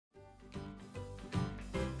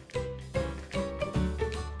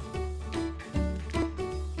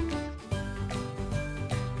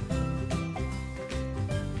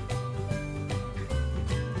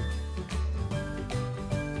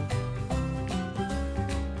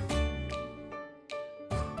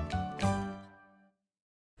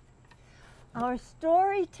Our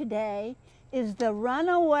story today is The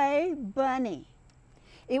Runaway Bunny.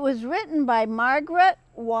 It was written by Margaret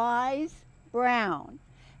Wise Brown,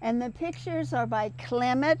 and the pictures are by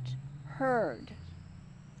Clement Hurd.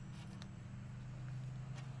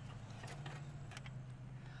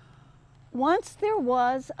 Once there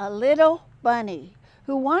was a little bunny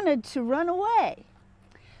who wanted to run away.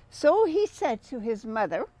 So he said to his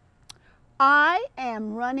mother, "I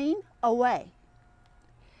am running away."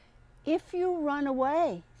 "If you run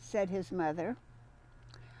away," said his mother,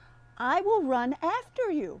 "I will run after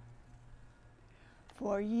you,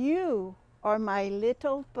 for you are my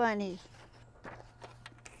little bunny."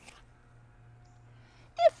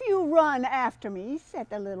 "If you run after me," said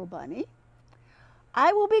the little bunny,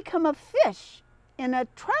 "I will become a fish in a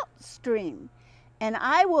trout stream, and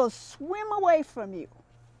I will swim away from you."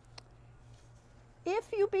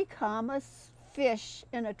 "If you become a fish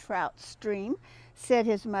in a trout stream," said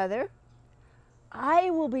his mother,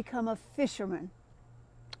 "I will become a fisherman,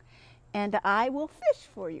 and I will fish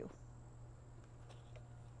for you."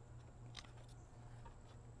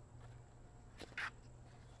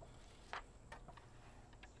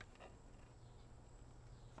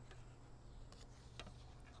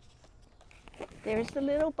 There's the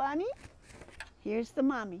little bunny. Here's the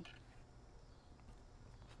mommy.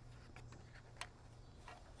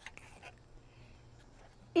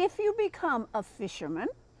 "If you become a fisherman,"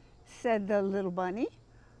 said the little bunny,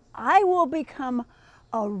 "I will become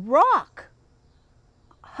a rock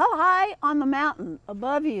high on the mountain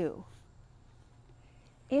above you."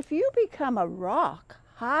 "If you become a rock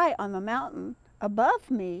high on the mountain above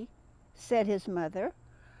me," said his mother,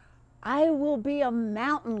 "I will be a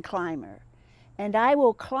mountain climber, and I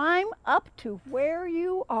will climb up to where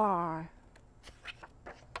you are."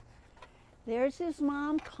 There's his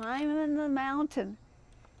mom climbing the mountain.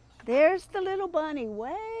 There's the little bunny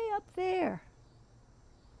way up there.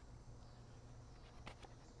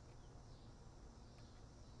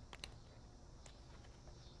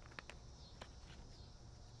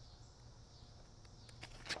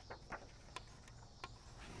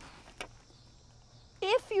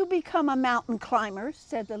 "If you become a mountain climber,"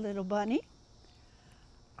 said the little bunny,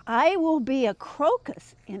 "I will be a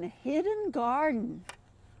crocus in a hidden garden."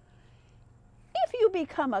 "If you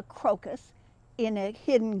become a crocus in a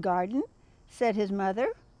hidden garden," said his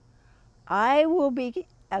mother, "I will be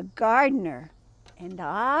a gardener, and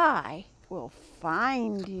I will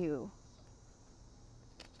find you."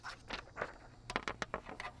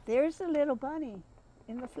 There's the little bunny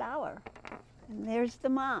in the flower, and there's the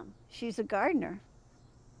mom. She's a gardener.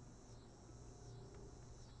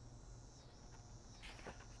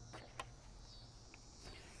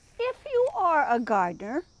 "If you are a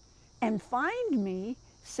gardener and find me,"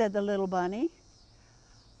 said the little bunny,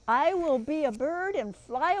 "I will be a bird and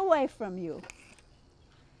fly away from you."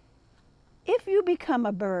 "If you become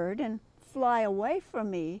a bird and fly away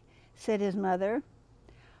from me," said his mother,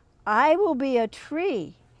 "I will be a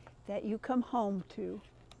tree that you come home to."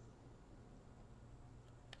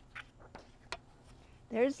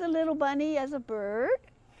 There's the little bunny as a bird,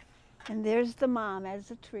 and there's the mom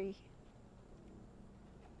as a tree.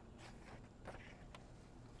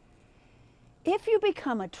 "If you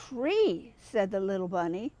become a tree," said the little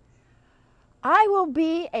bunny, "I will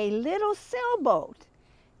be a little sailboat,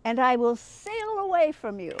 and I will sail away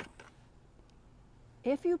from you."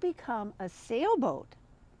 "If you become a sailboat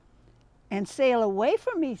and sail away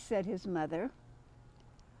from me," said his mother,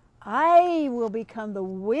 "I will become the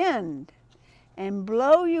wind and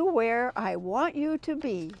blow you where I want you to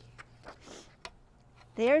be."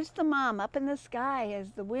 There's the mom up in the sky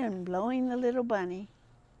as the wind blowing the little bunny.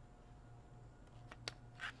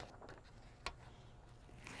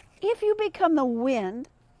 "If you become the wind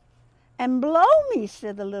and blow me,"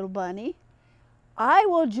 said the little bunny, "I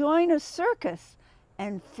will join a circus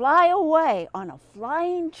and fly away on a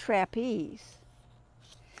flying trapeze."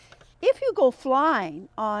 "If you go flying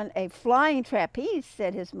on a flying trapeze,"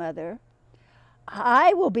 said his mother,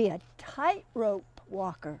 "I will be a tightrope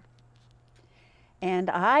walker, and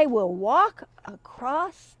I will walk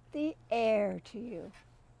across the air to you."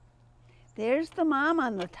 There's the mom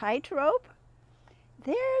on the tightrope.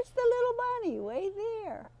 There's the little bunny way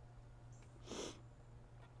there.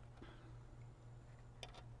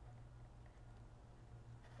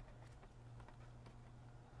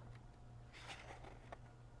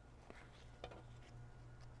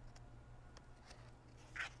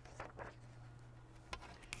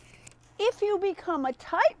 "If you become a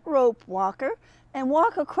tightrope walker and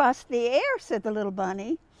walk across the air," said the little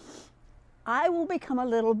bunny, "I will become a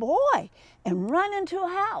little boy and run into a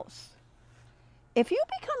house." If you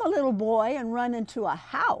become a little boy and run into a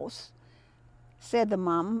house, said the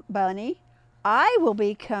Mama Bunny. I will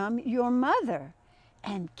become your mother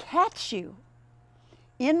and catch you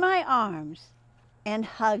in my arms and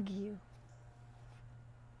hug you.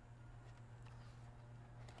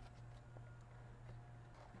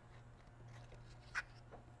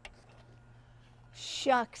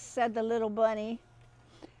 Shucks, said the little bunny.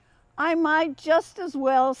 I might just as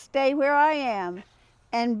well stay where I am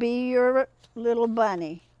and be your little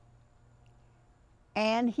bunny.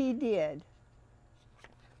 And he did.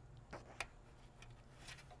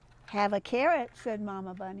 Have a carrot, said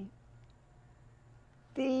Mama Bunny.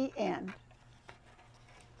 The end.